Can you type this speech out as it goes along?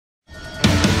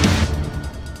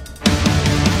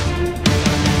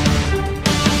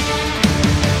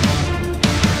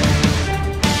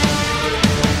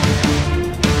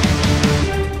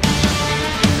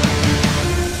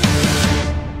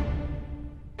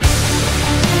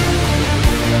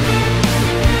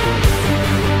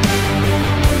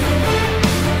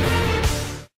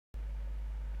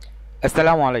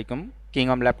আসসালামু আলাইকুম।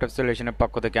 Kingdom laptop সলিউশনের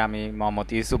পক্ষ থেকে আমি মোহাম্মদ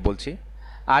ইউসুফ বলছি।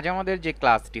 আজ আমাদের যে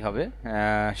ক্লাসটি হবে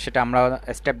সেটা আমরা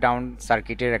স্টেপ ডাউন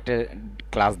সার্কিটের একটা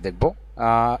ক্লাস দেখব।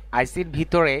 আইসির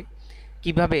ভিতরে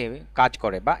কিভাবে কাজ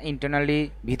করে বা ইন্টারনালি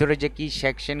ভিতরে যে কি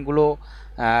সেকশনগুলো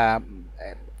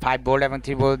 5 ভোল্ট এবং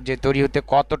 3 ভোল্ট যে তৈরি হতে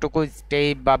কতটুকু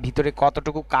স্টেপ বা ভিতরে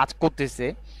কতটুকু কাজ করতেছে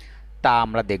তা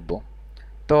আমরা দেখব।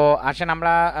 তো আসেন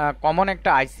আমরা কমন একটা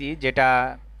আইসি যেটা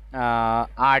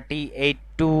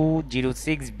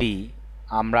RT8206B,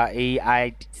 আমরা এই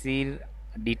আইসির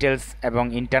ডিটেলস এবং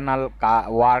ইন্টারনাল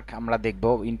ওয়ার্ক আমরা দেখব,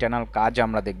 ইন্টারনাল কাজ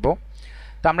আমরা দেখব।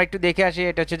 তো আমরা একটু দেখে আসি।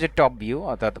 এটা হচ্ছে যে টপ ভিউ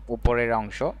অর্থাৎ উপরের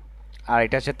অংশ, আর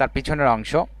এটা হচ্ছে তার পিছনের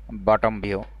অংশ বটম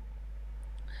ভিউ।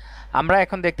 আমরা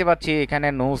এখন দেখতে পাচ্ছি এখানে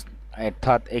নোজ,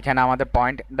 অর্থাৎ এখানে আমাদের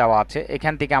পয়েন্ট দেওয়া আছে।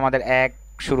 এখান থেকে আমাদের এক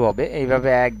শুরু হবে, এইভাবে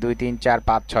 1 2 3 4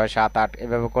 5 6 7 8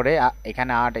 এভাবে করে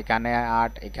এখানে 8, এখানে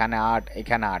 8, এখানে 8,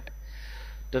 এখানে 8,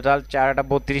 টোটাল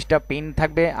 32টা পিন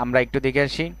থাকবে। আমরা একটু দেখে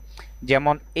আসি।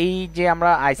 যেমন এই যে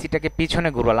আমরা আইসিটাকে পিছনে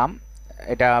ঘুরালাম,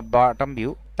 এটা বটম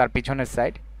ভিউ, তার পিছনের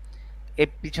সাইড। এই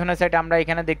পিছনের সাইড আমরা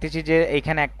এখানে দেখতেছি যে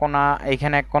এইখানে এক কোণা,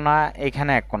 এইখানে এক কোণা,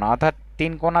 এইখানে এক কোণা, অর্থাৎ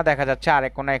 3 কোণা দেখা যাচ্ছে। আর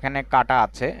এক কোণা এখানে কাটা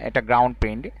আছে, এটা গ্রাউন্ড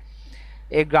প্রিন্ট।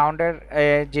 এই গ্রাউন্ডের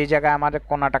যে জায়গায় আমাদের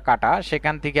কোণাটা কাটা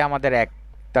সেখান থেকে আমাদের এক,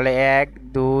 তাহলে 1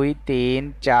 2 3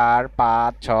 4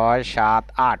 5 6 7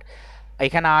 8,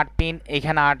 এখানে 8 পিন,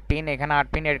 এখানে 8 পিন, এখানে 8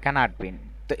 পিন, এখানে 8 পিন।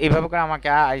 তো এইভাবে করে আমাকে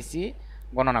আইসি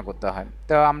গণনা করতে হয়।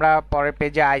 তো আমরা পরের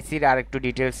পেজে আইসির আর একটু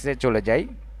ডিটেলসে চলে যাই।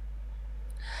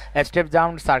 Step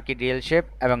down circuit, real shape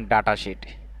এবং ডাটা শিট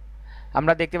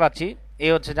আমরা দেখতে পাচ্ছি।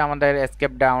 এই হচ্ছে যে আমাদের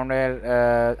স্টেপ ডাউনের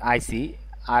আইসি,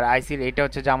 আর আইসির এটা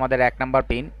হচ্ছে যে আমাদের 1 নাম্বার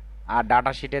পিন। আর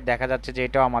ডাটা শিটে দেখা যাচ্ছে যে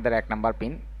এটাও আমাদের 1 নাম্বার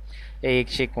পিন। এই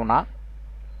সে কোণা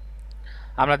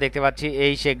আমরা দেখতে পাচ্ছি,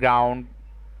 এই সে গ্রাউন্ড,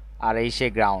 আর এই সে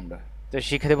গ্রাউন্ড। তো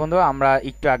শিক্ষার্থী বন্ধু, আমরা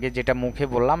একটু আগে যেটা মুখে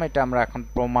বললাম এটা আমরা এখন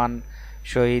প্রমাণ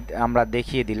সহিত আমরা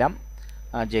দেখিয়ে দিলাম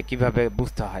যে কিভাবে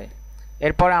বুঝতে হয়।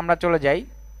 এরপরে আমরা চলে যাই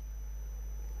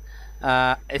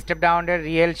স্টেপ ডাউনের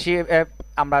রিয়েল শেপ।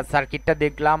 আমরা সার্কিটটা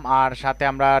দেখলাম আর সাথে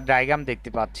আমরা ডায়াগ্রাম দেখতে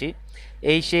পাচ্ছি।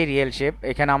 এই সেই রিয়েল শেপ।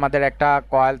 এখানে আমাদের একটা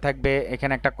কয়েল থাকবে,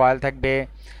 এখানে একটা কয়েল থাকবে,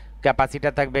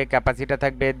 ক্যাপাসিটার থাকবে, ক্যাপাসিটার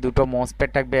থাকবে, দুটো মোসপেট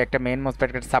থাকবে, একটা মেন মোসপেট,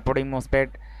 একটা সাপোর্টিং মোসপেট,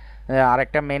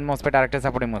 আরেকটা মেন মোসপেট, আরেকটা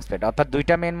সাপোর্টিং মোসপেট। অর্থাৎ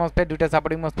দুইটা মেন মোসপেট, দুইটা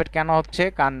সাপোর্টিং মোসপেট কেন হচ্ছে?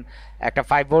 কারণ একটা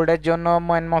 5 ভোল্টের জন্য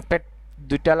মেন মোসপেট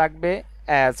দুইটা লাগবে,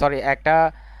 সরি একটা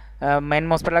মেন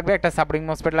মোসপেট লাগবে, একটা সাপোর্টিং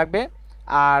মোসপেট লাগবে,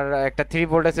 আর একটা 3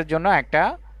 ভোল্টেজের জন্য একটা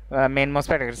মেন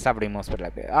মোসপেট, একটা সাপোর্টিং মোসপেট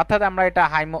লাগবে। অর্থাৎ আমরা এটা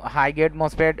হাই গেট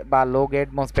মোসপেট বা লো গেট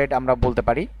মোসপেট আমরা বলতে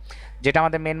পারি। যেটা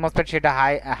আমাদের মেন মোসপেট সেটা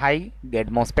হাই গেট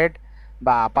মোসপেট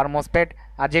বা আপার মোসপেট,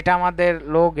 আর যেটা আমাদের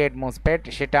লো গেট মোসপেট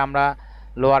সেটা আমরা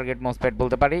লোয়ার গেট মোসপেট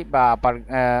বলতে পারি, বা আপার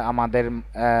আমাদের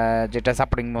যেটা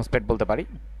সাপোর্টিং মোসপেট বলতে পারি।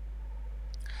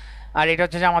 আর এটা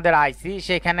হচ্ছে যে আমাদের আইসি।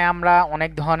 সেখানে আমরা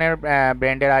অনেক ধরনের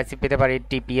ব্র্যান্ডের আইসি পেতে পারি,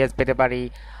 টিপিএস পেতে পারি,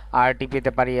 আরটি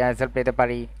পেতে পারি, এসএল পেতে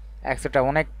পারি, এক্সেট্রা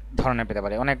অনেক ধরনের পেতে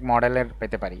পারি, অনেক মডেলের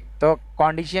পেতে পারি। তো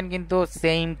কন্ডিশন কিন্তু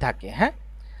সেম থাকে। হ্যাঁ,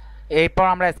 এরপর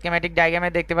আমরা স্কিম্যাটিক ডায়াগ্রামে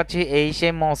দেখতে পাচ্ছি এই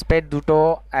সেই মোসপেট দুটো,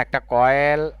 একটা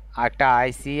কয়েল, একটা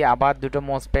আইসি, আবার দুটো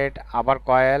মোসপেট, আবার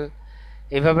কয়েল,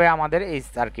 এভাবে আমাদের এই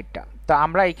সার্কিটটা। তো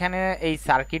আমরা এখানে এই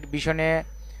সার্কিট বিষয়ে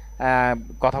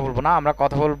কথা বলবো না, আমরা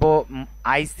কথা বলবো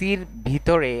আইসির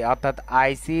ভিতরে, অর্থাৎ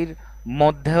আইসির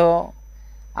মধ্যেও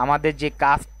আমাদের যে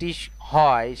কাজটি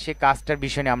হয় সে কাজটার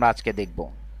বিষয় নিয়ে আমরা আজকে দেখব।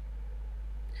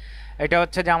 এটা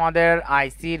হচ্ছে যে আমাদের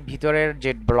আইসির ভিতরের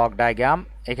যে ব্লক ডায়াগ্রাম।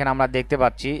 এখানে আমরা দেখতে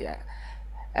পাচ্ছি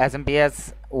এসএমপিএস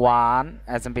 1,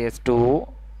 এসএমপিএস 2।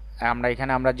 আমরা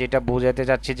এখানে আমরা যেটা বোঝাতে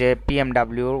চাচ্ছি যে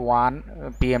পিএমডাব্লিউ 1,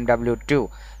 পিএমডাব্লিউ 2,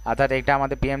 অর্থাৎ এটা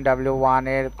আমাদের পিএমডাব্লিউ 1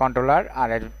 এর কন্ট্রোলার আর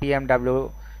পিএমডাব্লিউ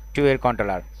 2 এর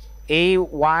কন্ট্রোলার। এই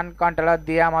 1 কন্ট্রোলার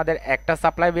দিয়ে আমাদের একটা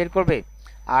সাপ্লাই বের করবে,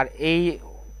 আর এই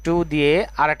 2 দিয়ে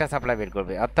আরেকটা সাপ্লাই বের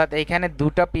করবে। অর্থাৎ এইখানে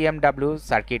দুটো পিএমডাব্লিউ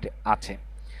সার্কিট আছে।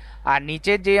 আর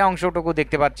নিচের যে অংশটুকু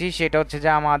দেখতে পাচ্ছি সেটা হচ্ছে যে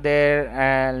আমাদের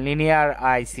লিনিয়ার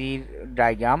আইসির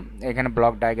ডায়াগ্রাম। এখানে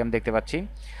ব্লক ডায়াগ্রাম দেখতে পাচ্ছি,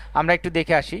 আমরা একটু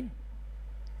দেখে আসি।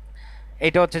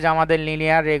 এটা হচ্ছে যে আমাদের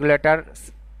লিনিয়ার রেগুলেটর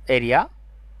এরিয়া।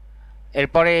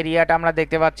 এরপরে এরিয়াটা আমরা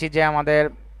দেখতে পাচ্ছি যে আমাদের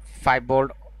 5 ভোল্ট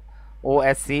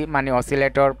ওএসসি মানে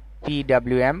oscillator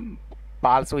PWM,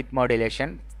 pulse with modulation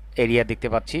area দেখতে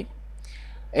পাচ্ছি।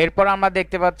 এরপর আমরা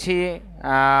দেখতে পাচ্ছি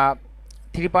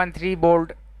 3.3 volt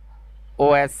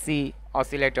OSC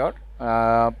oscillator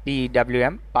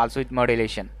PWM, pulse with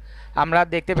modulation. আমরা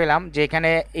দেখতে পেলাম যে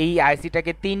এখানে এই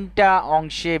আইসিটাকে 3টা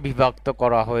অংশে বিভক্ত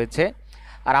করা হয়েছে।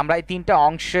 আর আমরা এই 3টা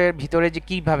অংশের ভিতরে যে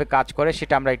কীভাবে কাজ করে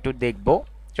সেটা আমরা একটু দেখব।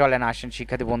 চলেন আসেন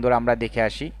শিক্ষার্থী বন্ধুরা আমরা দেখে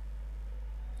আসি।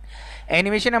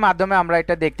 অ্যানিমেশনের মাধ্যমে আমরা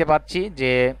এটা দেখতে পাচ্ছি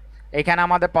যে এখানে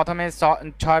আমাদের প্রথমে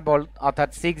 6 ভোল্ট অর্থাৎ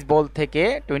 6 ভোল্ট থেকে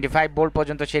 25 ভোল্ট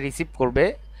পর্যন্ত সে রিসিভ করবে।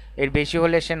 এর বেশি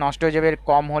হলে সে নষ্ট হয়ে যাবে, এর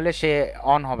কম হলে সে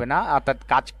অন হবে না, অর্থাৎ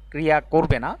কাজ ক্রিয়া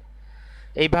করবে না।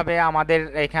 এইভাবে আমাদের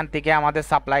এখান থেকে আমাদের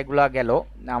সাপ্লাইগুলো গেল।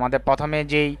 আমাদের প্রথমে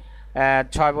যেই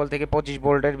 6 ভোল্ট থেকে 25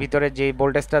 ভোল্টের ভিতরে যেই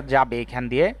ভোল্টেজটা যাবে এখান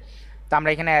দিয়ে, তো আমরা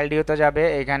এখানে এলডিওতে যাবে,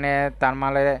 এখানে তার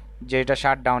মানে যেটা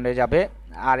শাট ডাউনে যাবে।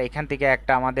 আর এখান থেকে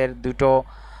একটা আমাদের দুটো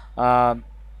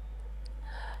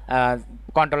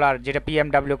কন্ট্রোলার, যেটা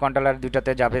পিএমডাব্লিউ কন্ট্রোলার,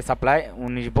 দুটাতে যাবে সাপ্লাই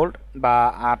 19 ভোল্ট বা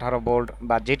 18 ভোল্ট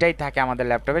বা যেটাই থাকে আমাদের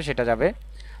ল্যাপটপে সেটা যাবে।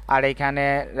 আর এখানে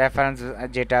রেফারেন্স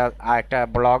যেটা একটা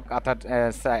ব্লক অর্থাৎ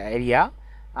এরিয়া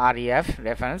REF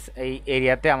রেফারেন্স, এই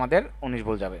এরিয়াতে আমাদের 19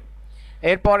 ভোল্ট যাবে।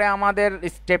 এরপরে আমাদের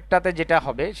স্টেপটাতে যেটা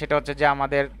হবে সেটা হচ্ছে যে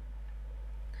আমাদের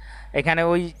এখানে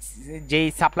ওই যেই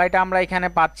সাপ্লাইটা আমরা এখানে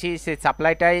পাচ্ছি সেই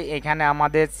সাপ্লাইটাই এখানে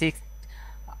আমাদের 6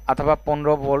 অথবা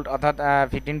 15 ভোল্ট অর্থাৎ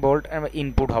 15 ভোল্ট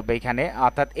ইনপুট হবে এখানে।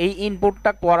 অর্থাৎ এই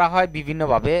ইনপুটটা করা হয়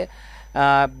বিভিন্নভাবে,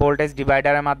 ভোল্টেজ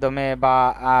ডিভাইডারের মাধ্যমে বা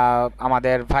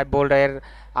আমাদের 5 ভোল্টের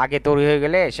আগে তৈরি হয়ে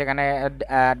গেলে সেখানে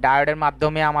ডায়োডের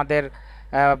মাধ্যমে আমাদের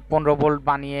 15 ভোল্ট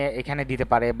বানিয়ে এখানে দিতে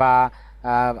পারে, বা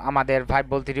আমাদের 5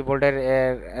 ভোল্ট 3 ভোল্টের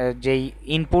যেই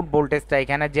ইনপুট ভোল্টেজটা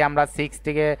এখানে যে আমরা 6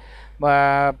 থেকে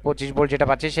 25 ভোল্ট যেটা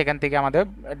পাচ্ছি সেখান থেকে আমাদের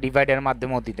ডিভাইডারের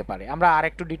মাধ্যমেও দিতে পারে। আমরা আর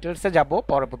একটু ডিটেলসে যাব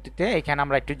পরবর্তীতে, এখানে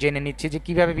আমরা একটু জেনে নিচ্ছি যে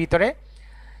কিভাবে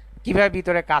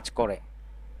ভিতরে কাজ করে।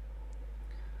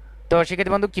 তো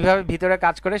সেক্ষেত্রে বন্ধু কীভাবে ভিতরে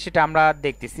কাজ করে সেটা আমরা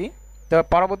দেখতেছি। তো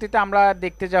পরবর্তীতে আমরা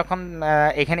দেখতে যখন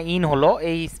এখানে ইন হলো,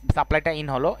 এই সাপ্লাইটা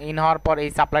ইন হওয়ার পর এই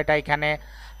সাপ্লাইটা এখানে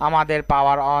আমাদের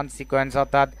পাওয়ার অন সিকোয়েন্স,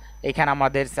 অর্থাৎ এখানে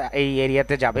আমাদের এই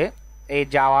এরিয়াতে যাবে। এই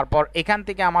যাওয়ার পর এখান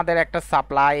থেকে আমাদের একটা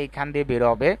সাপ্লাই এখান দিয়ে বের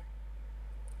হবে,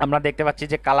 আমরা দেখতে পাচ্ছি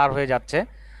যে কালার হয়ে যাচ্ছে।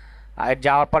 আর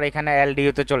যাওয়ার পর এখানে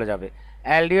এলডিওতে চলে যাবে।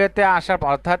 এলডিওতে আসার পর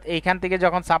অর্থাৎ এইখান থেকে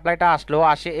যখন সাপ্লাইটা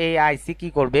আসে এই আইসি কি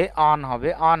করবে, অন হবে।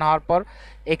 অন হওয়ার পর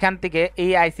এখান থেকে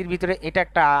এই আইসির ভিতরে এটা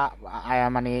একটা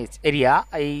মানে এরিয়া,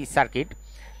 এই সার্কিট,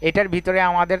 এটার ভিতরে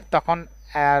আমাদের তখন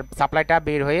সাপ্লাইটা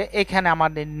বের হয়ে এখানে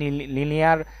আমাদের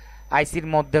লিনিয়ার আইসির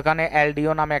মধ্যখানে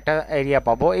এলডিও নামে একটা এরিয়া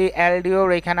পাবো। এই এলডিওর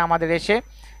এখানে আমাদের এসে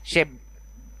সে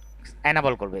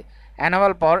এনেবল করবে।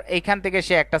 এনেবল পর এইখান থেকে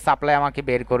সে একটা সাপ্লাই আমাকে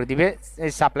বের করে দিবে।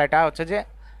 এই সাপ্লাইটা হচ্ছে যে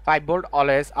 5 ভোল্ট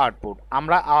অলওয়েজ আউটপুট।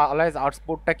 আমরা অলওয়েজ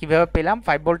আউটপুটটা কীভাবে পেলাম,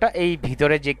 5 ভোল্টটা এই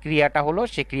ভিতরে যে ক্রিয়াটা হলো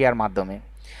সে ক্রিয়ার মাধ্যমে।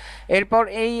 এরপর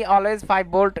এই অলওয়েজ 5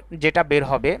 ভোল্ট যেটা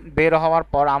বের হওয়ার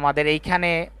পর আমাদের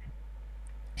এইখানে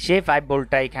সে 5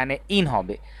 ভোল্টটা এখানে ইন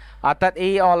হবে, অর্থাৎ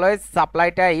এই অলওয়েজ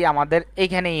সাপ্লাইটাই আমাদের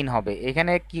এইখানে ইন হবে।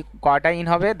 এখানে কি কয়টা ইন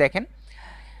হবে দেখেন,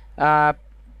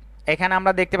 এখানে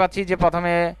আমরা দেখতে পাচ্ছি যে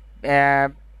প্রথমে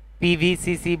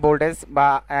PVCC ভোল্টেজ বা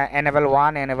এনেবল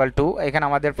 1 এনেবল 2, এখানে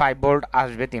আমাদের 5 ভোল্ট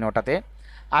আসবে তিনোটাতে।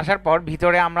 আসার পর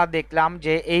ভিতরে আমরা দেখলাম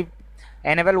যে এই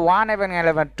এনেবল 1 এবং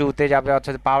এনেবল 2তে যাবে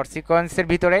হচ্ছে পাওয়ার সিকোয়েন্সের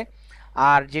ভিতরে,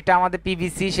 আর যেটা আমাদের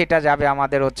PVC সেটা যাবে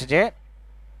আমাদের হচ্ছে যে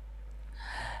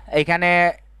এখানে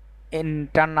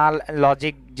ইন্টারনাল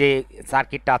লজিক যে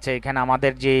সার্কিটটা আছে, এখানে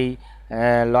আমাদের যেই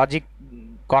লজিক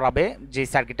করাবে যে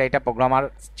সার্কিটটা, এটা প্রোগ্রামার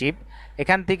চিপ।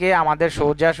 এখান থেকে আমাদের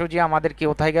সোজাসুজি আমাদের কি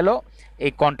কোথায় গেল,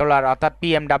 এই কন্ট্রোলার অর্থাৎ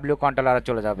পিএমডাব্লিউ কন্ট্রোলারে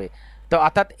চলে যাবে। তো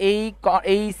অর্থাৎ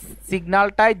এই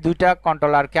সিগন্যালটাই দুইটা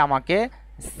কন্ট্রোলারকে আমাকে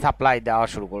সাপ্লাই দেওয়া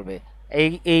শুরু করবে।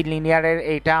 এই লিনিয়ারের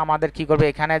এইটা আমাদের কি করবে,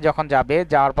 এখানে যখন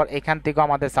যাওয়ার পর এখান থেকেও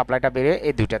আমাদের সাপ্লাইটা বেরিয়ে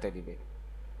এই দুইটাতে দিবে।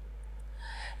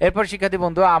 এরপর শিক্ষার্থী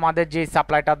বন্ধু আমাদের যে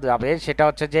সাপ্লাইটা যাবে সেটা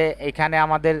হচ্ছে যে এখানে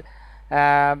আমাদের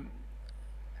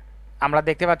আমরা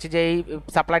দেখতে পাচ্ছি যে এই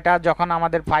সাপ্লাইটা যখন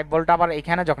আমাদের 5 ভোল্ট আবার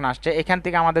এখানে যখন আসছে, এখান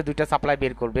থেকে আমাদের দুইটা সাপ্লাই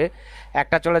বের করবে।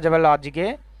 একটা চলে যাবে লজিকে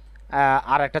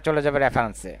আর একটা চলে যাবে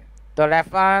রেফারেন্সে। তো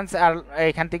রেফারেন্স আর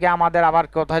এখান থেকে আমাদের আবার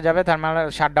কোথায় যাবে, থার্মাল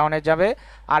শাটডাউনে যাবে,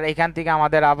 আর এখান থেকে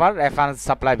আমাদের আবার রেফারেন্স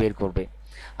সাপ্লাই বের করবে।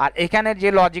 আর এখানে যে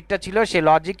লজিকটা ছিল সেই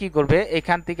লজিক কী করবে,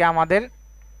 এখান থেকে আমাদের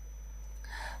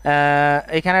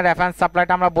এখানে রেফারেন্স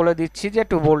সাপ্লাইটা আমরা বলে দিচ্ছি যে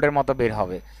 2 ভোল্টের মতো বের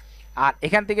হবে। আর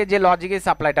এখান থেকে যে লজিকের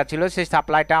সাপ্লাইটা ছিল সেই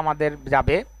সাপ্লাইটা আমাদের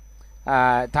যাবে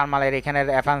থার্মালের এখানে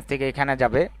রেফারেন্স থেকে এখানে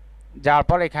যাবে, যাওয়ার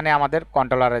পর এখানে আমাদের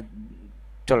কন্ট্রোলারে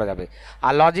চলে যাবে।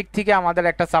 আর লজিক থেকে আমাদের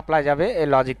একটা সাপ্লাই যাবে, এই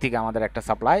লজিক থেকে আমাদের একটা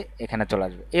সাপ্লাই এখানে চলে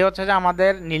আসবে। এই হচ্ছে যে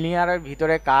আমাদের লিনিয়ারের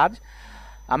ভিতরে কাজ।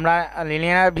 আমরা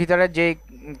লিনিয়ারের ভিতরে যে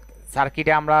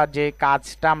সার্কিটে আমরা যে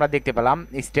কাজটা আমরা দেখতে পেলাম,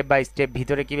 স্টেপ বাই স্টেপ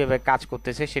ভিতরে কীভাবে কাজ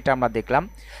করতেছে সেটা আমরা দেখলাম।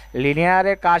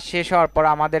 লিনিয়ারের কাজ শেষ হওয়ার পর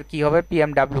আমাদের কি হবে,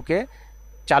 পিএমডাব্লিউকে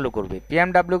চালু করবে।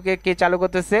 পিএমডাব্লিউকে কে চালু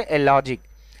করতেছে, এই লজিক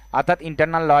অর্থাৎ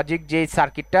ইন্টারনাল লজিক যে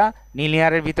সার্কিটটা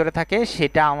লিনিয়ারের ভিতরে থাকে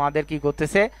সেটা আমাদের কি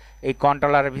করতেছে, এই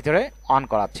কন্ট্রোলারের ভিতরে অন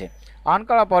করাচ্ছে। অন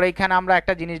করার পরে এখানে আমরা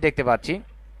একটা জিনিস দেখতে পাচ্ছি,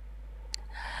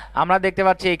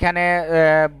 এখানে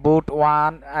বুট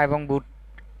 1 এবং বুট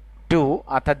টু,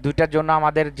 অর্থাৎ দুইটার জন্য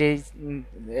আমাদের যেই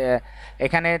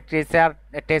এখানে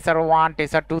টেসার 1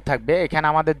 টেসার 2 থাকবে, এখানে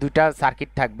আমাদের দুইটা সার্কিট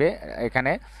থাকবে।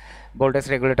 এখানে ভোল্টেজ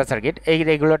রেগুলেটর সার্কিট, এই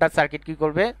রেগুলেটর সার্কিট কি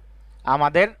করবে,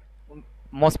 আমাদের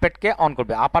মোসফেটকে অন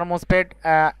করবে। আপার মোসফেট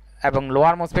এবং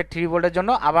লোয়ার মোসফেট 3 ভোল্টের জন্য,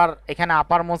 আবার এখানে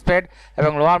আপার মোসফেট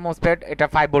এবং লোয়ার মোসফেট এটা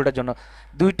 5 ভোল্টের জন্য।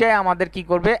 দুইটাই আমাদের কি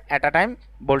করবে, অ্যাট আ টাইম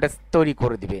ভোল্টেজ তৈরি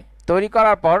করে দিবে। তৈরি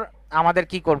করার পর আমাদের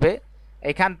কি করবে,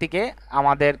 এখান থেকে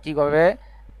আমাদের কি করবে,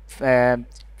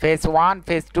 ফেজ 1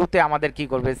 ফেজ 2 তে আমাদের কি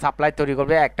করবে, সাপ্লাই তৈরি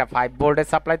করবে। একটা 5 ভোল্টের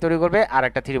সাপ্লাই তৈরি করবে আর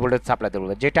একটা 3 ভোল্টের সাপ্লাই তৈরি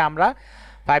করবে, যেটা আমরা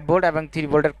 5 ভোল্ট এবং 3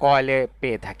 ভোল্টের কয়েলে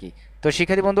পেয়ে থাকি। তো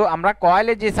শিক্ষার্থী বন্ধু, আমরা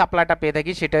কয়েলে যে সাপ্লাইটা পেয়ে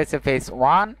থাকি সেটা হচ্ছে ফেজ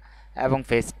 1 এবং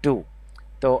ফেজ 2।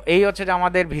 তো এই হচ্ছে যে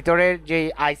আমাদের ভিতরের যে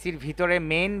আইসির ভিতরে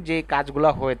মেন যে কাজগুলো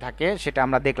হয়ে থাকে সেটা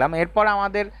আমরা দেখলাম। এরপর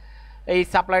আমাদের এই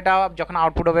সাপ্লাইটা যখন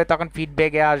আউটপুট হবে তখন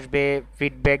ফিডব্যাকে আসবে,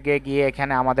 ফিডব্যাকে গিয়ে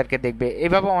এখানে আমাদেরকে দেখবে।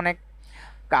 এইভাবে অনেক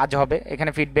কাজ হবে।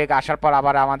 এখানে ফিডব্যাক আসার পর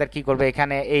আবার আমাদের কি করবে,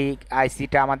 এখানে এই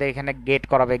আইসিটা আমাদের এখানে গেট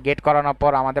করাবে। গেট করানোর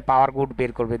পর আমাদের পাওয়ার গুড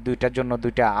বের করবে, দুইটার জন্য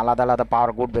দুইটা আলাদা আলাদা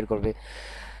পাওয়ার গুড বের করবে।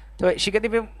 তো শিক্ষার্থী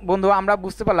বন্ধু, আমরা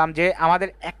বুঝতে পারলাম যে আমাদের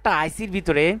একটা আইসির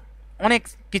ভিতরে অনেক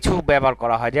কিছু ব্যবহার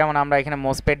করা হয়। যেমন আমরা এখানে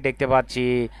মোসফেট দেখতে পাচ্ছি,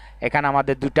 এখানে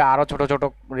আমাদের দুটা আরও ছোট ছোট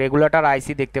রেগুলেটর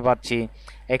আইসি দেখতে পাচ্ছি,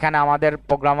 এখানে আমাদের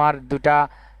প্রোগ্রামার দুটা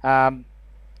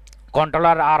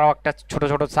কন্ট্রোলার আরও একটা ছোট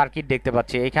ছোট সার্কিট দেখতে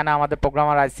পাচ্ছি, এখানে আমাদের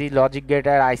প্রোগ্রামার আইসি লজিক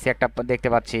গেটের আইসি একটা দেখতে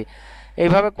পাচ্ছি।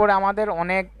 এইভাবে করে আমাদের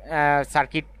অনেক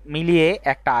সার্কিট মিলিয়ে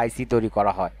একটা আইসি তৈরি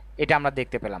করা হয়, এটা আমরা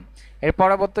দেখতে পেলাম। এর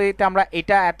পরবর্তীতে আমরা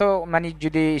এটা এত মানে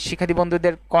যদি শিক্ষার্থী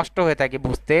বন্ধুদের কষ্ট হয়ে থাকে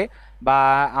বুঝতে, বা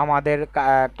আমাদের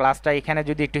ক্লাসটা এখানে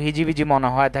যদি একটু হিজিবিজি মনে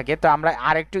হয় থাকে, তো আমরা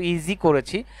আর একটু ইজি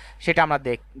করেছি সেটা আমরা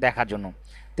দেখার জন্য।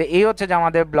 তো এই হচ্ছে যে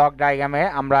আমাদের ব্লক ডায়াগ্রামে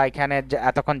আমরা এখানে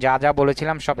এতক্ষণ যা যা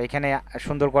বলেছিলাম সব এখানে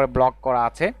সুন্দর করে ব্লক করা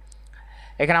আছে।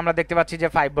 এখানে আমরা দেখতে পাচ্ছি যে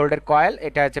 5 ভোল্টের কয়েল,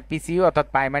 এটা হচ্ছে পিসিইউ অর্থাৎ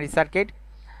প্রাইমারি সার্কিট।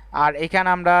 আর এখানে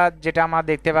আমরা যেটা আমরা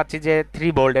দেখতে পাচ্ছি যে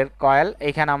 3 ভোল্টের কয়েল,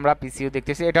 এখানে আমরা পিসিইউ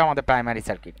দেখতেছি, এটা আমাদের প্রাইমারি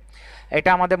সার্কিট। এটা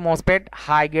আমাদের মোসফেট,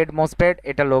 হাই গ্রেড মোসফেট,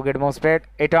 এটা লো গ্রেড মোসফেট,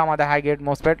 এটা আমাদের high grade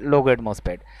MOSFET, low grade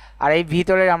MOSFET. আর এই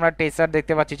ভিতরে আমরা টেসার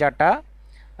দেখতে পাচ্ছি 4টা,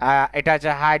 এটা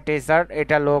হচ্ছে হাই টেসার,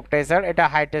 এটা লো টেসার, এটা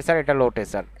হাই টেসার, এটা লো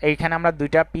টেসার। এইখানে আমরা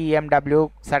দুইটা পিএমডাব্লিউ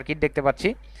সার্কিট দেখতে পাচ্ছি।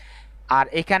 আর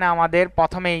এখানে আমাদের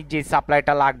প্রথমেই যে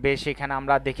সাপ্লাইটা লাগবে সেখানে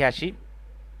আমরা দেখে আসি।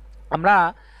 আমরা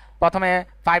প্রথমে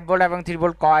 5 ভোল্ট এবং 3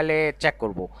 ভোল্ট কয়েলে চেক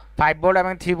করব। 5 ভোল্ট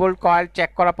এবং 3 ভোল্ট কয়েল চেক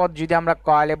করার পর যদি আমরা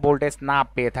কয়েলে ভোল্টেজ না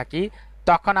পেয়ে থাকি,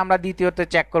 তখন আমরা দ্বিতীয়ত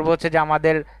চেক করব হচ্ছে যে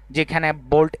আমাদের যেখানে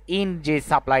বোল্ট ইন যে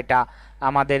সাপ্লাইটা,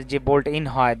 আমাদের যে বোল্ট ইন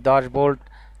হয় 10 ভোল্ট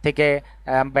থেকে,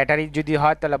 ব্যাটারি যদি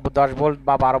হয় তাহলে 10 ভোল্ট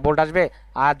বা 12 ভোল্ট আসবে।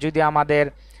 আর যদি আমাদের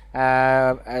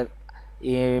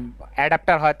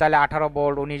অ্যাডাপ্টার হয় তাহলে 18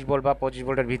 ভোল্ট, 19 ভোল্ট বা 25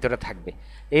 ভোল্টের ভিতরে থাকবে।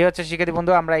 এই হচ্ছে শিক্ষার্থী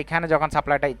বন্ধু, আমরা এখানে যখন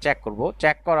সাপ্লাইটা চেক করব,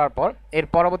 চেক করার পর এর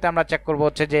পরবর্তী আমরা চেক করব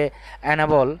হচ্ছে যে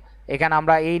অ্যানাবল। এখানে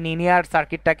আমরা এই লিনিয়ার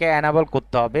সার্কিটটাকে অ্যানাবল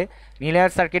করতে হবে।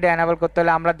 লিনিয়ার সার্কিটে অ্যানাবল করতে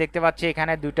হলে আমরা দেখতে পাচ্ছি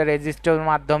এখানে দুইটা রেজিস্টরের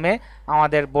মাধ্যমে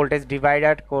আমাদের ভোল্টেজ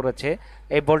ডিভাইডার করেছে।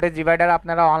 এই ভোল্টেজ ডিভাইডার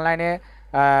আপনারা অনলাইনে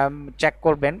চেক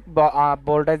করবেন।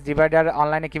 ভোল্টেজ ডিভাইডার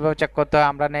অনলাইনে কীভাবে চেক করতে হয়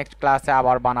আমরা নেক্সট ক্লাসে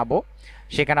আবার বানাবো,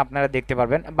 সেখানে আপনারা দেখতে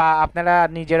পারবেন, বা আপনারা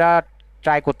নিজেরা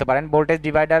ট্রাই করতে পারেন। ভোল্টেজ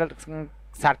ডিভাইডার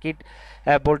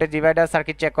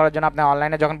সার্কিট চেক করার জন্য আপনি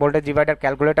অনলাইনে যখন ভোল্টেজ ডিভাইডার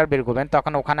ক্যালকুলেটর বের করবেন,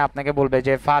 তখন ওখানে আপনাকে বলবে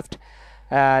যে ফার্স্ট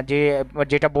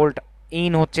যেটা ভোল্ট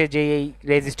ইন হচ্ছে যে এই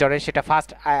রেজিস্টরে সেটা ফার্স্ট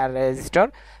রেজিস্টর,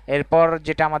 এরপর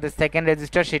যেটা আমাদের সেকেন্ড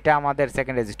রেজিস্টর সেটা আমাদের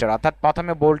সেকেন্ড রেজিস্টর। অর্থাৎ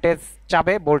প্রথমে ভোল্টেজ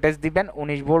চাবে, ভোল্টেজ দিবেন,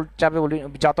 19 ভোল্ট চাবে,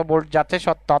 যত ভোল্ট যাচ্ছে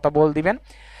তত ভোল্ট দিবেন।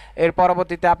 এর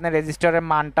পরবর্তীতে আপনি রেজিস্টরের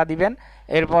মানটা দিবেন,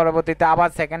 এর পরবর্তীতে আবার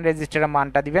সেকেন্ড রেজিস্টরের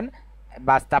মানটা দিবেন,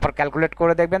 বাস তারপর ক্যালকুলেট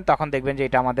করে দেখবেন। তখন দেখবেন যে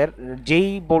এটা আমাদের যেই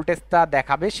ভোল্টেজটা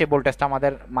দেখাবে সেই ভোল্টেজটা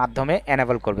আমাদের মাধ্যমে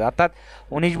এনেবল করবে। অর্থাৎ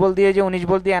 19 ভোল্ট দিয়ে যে 19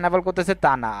 ভোল্ট দিয়ে এনেবল করতেছে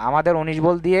তা না, আমাদের 19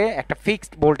 ভোল্ট দিয়ে একটা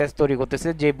ফিক্সড ভোল্টেজ তৈরি করতেছে,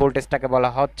 যে ভোল্টেজটাকে বলা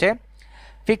হচ্ছে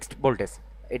ফিক্সড ভোল্টেজ।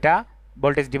 এটা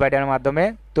ভোল্টেজ ডিভাইডারের মাধ্যমে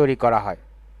তৈরি করা হয়।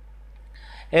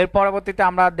 এর পরবর্তীতে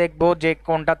আমরা দেখব যে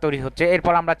কোনটা তৈরি হচ্ছে।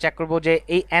 এরপর আমরা চেক করব যে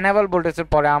এই এনেবল ভোল্টেজের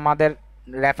পরে আমাদের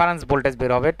রেফারেন্স ভোল্টেজ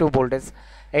বের হবে 2 ভোল্টেজ।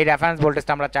 এই রেফারেন্স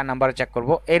ভোল্টেজটা আমরা 4 নম্বরে চেক করব।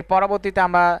 এর পরবর্তীতে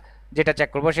আমরা যেটা চেক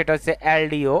করব সেটা হচ্ছে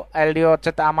এলডিও। এলডিও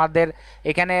হচ্ছে আমাদের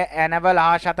এখানে এনেবল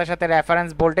হওয়ার সাথে সাথে রেফারেন্স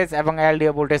ভোল্টেজ এবং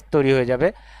এলডিও ভোল্টেজ তৈরি হয়ে যাবে।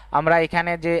 আমরা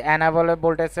এখানে যে এনেবল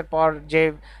ভোল্টেজের পর যে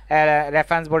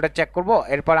রেফারেন্স ভোল্টেজ চেক করব,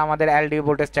 এরপর আমাদের এলডিও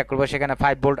ভোল্টেজ চেক করব, সেখানে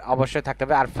 5 ভোল্ট অবশ্যই থাকতে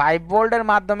হবে। আর 5 ভোল্টের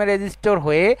মাধ্যমে রেজিস্টর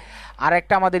হয়ে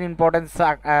আরেকটা আমাদের ইম্পর্টেন্ট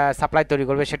সাপ্লাই তৈরি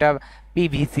করবে, সেটা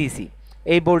পিভিসিসি।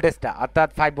 এই ভোল্টেজটা অর্থাৎ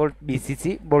 5 ভোল্ট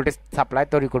বিসিসি ভোল্টেজ সাপ্লাই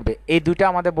তৈরি করবে। এই দুটো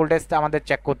আমাদের ভোল্টেজটা আমাদের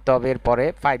চেক করতে হবে। এরপরে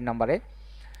 5 নম্বরে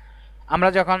আমরা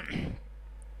যখন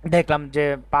দেখলাম যে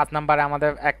 5 নম্বরে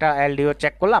আমাদের একটা এলডিও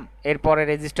চেক করলাম, এরপরে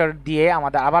রেজিস্টার দিয়ে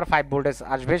আমাদের আবার 5 ভোল্টেজ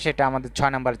আসবে, সেটা আমাদের 6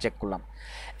 নম্বরে চেক করলাম।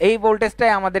 এই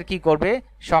ভোল্টেজটাই আমাদের কি করবে,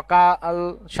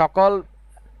 সকল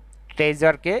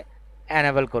ট্রেজারকে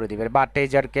এনেবল করে দিবে বা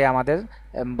ট্রেজারকে আমাদের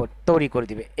তৈরি করে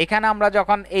দিবে। এখানে আমরা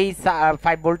যখন এই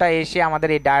 5 ভোল্টটা এসে আমাদের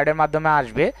এই ডায়োডের মাধ্যমে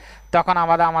আসবে, তখন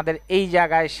আমাদের এই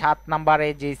জায়গায় 7 নম্বরে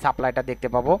যে সাপ্লাইটা দেখতে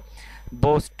পাবো,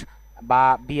 বুস্ট বা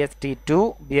BST2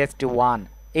 BST1,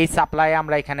 এই সাপ্লাই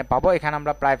আমরা এখানে পাবো। এখানে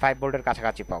আমরা প্রায় 5 ভোল্টের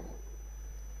কাছাকাছি পাবো।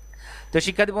 তো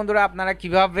শিক্ষার্থী বন্ধুরা, আপনারা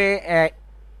কিভাবে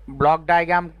ব্লক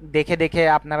ডায়াগ্রাম দেখে দেখে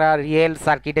আপনারা রিয়েল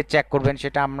সার্কিটে চেক করবেন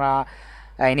সেটা আমরা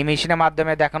অ্যানিমেশনের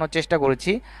মাধ্যমে দেখানোর চেষ্টা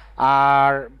করেছি।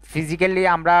 আর ফিজিক্যালি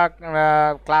আমরা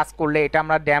ক্লাস করলে এটা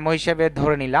আমরা ডেমো হিসেবে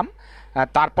ধরে নিলাম।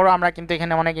 তারপরও আমরা কিন্তু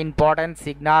এখানে অনেক ইম্পর্ট্যান্ট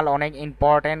সিগন্যাল, অনেক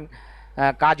ইম্পর্ট্যান্ট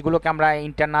কাজগুলোকে আমরা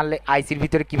ইন্টারনাল আইসির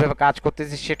ভিতরে কীভাবে কাজ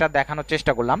করতেছি সেটা দেখানোর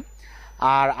চেষ্টা করলাম।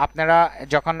 আর আপনারা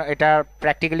যখন এটা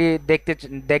প্র্যাকটিক্যালি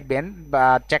দেখবেন বা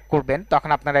চেক করবেন, তখন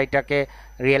আপনারা এটাকে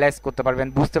রিয়েলাইজ করতে পারবেন,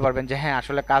 বুঝতে পারবেন যে হ্যাঁ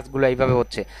আসলে কাজগুলো এইভাবে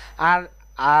হচ্ছে। আর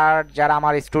আর যারা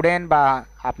আমার স্টুডেন্ট বা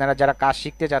আপনারা যারা কাজ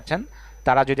শিখতে চাচ্ছেন,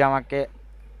 তারা যদি আমাকে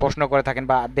প্রশ্ন করে থাকেন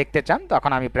বা দেখতে চান,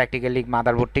 তখন আমি প্র্যাকটিক্যালি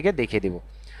মাদারবোর্ডটিকে দেখিয়ে দেব।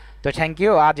 তো থ্যাংক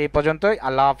ইউ, আজ এই পর্যন্তই।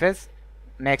 আল্লাহ হাফেজ।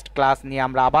 নেক্সট ক্লাস নিয়ে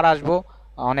আমরা আবার আসবো,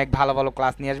 অনেক ভালো ভালো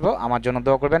ক্লাস নিয়ে আসবো। আমার জন্য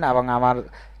দোয়া করবেন এবং আমার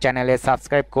চ্যানেলে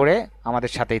সাবস্ক্রাইব করে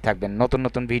আমাদের সাথেই থাকবেন নতুন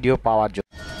নতুন ভিডিও পাওয়ার জন্য।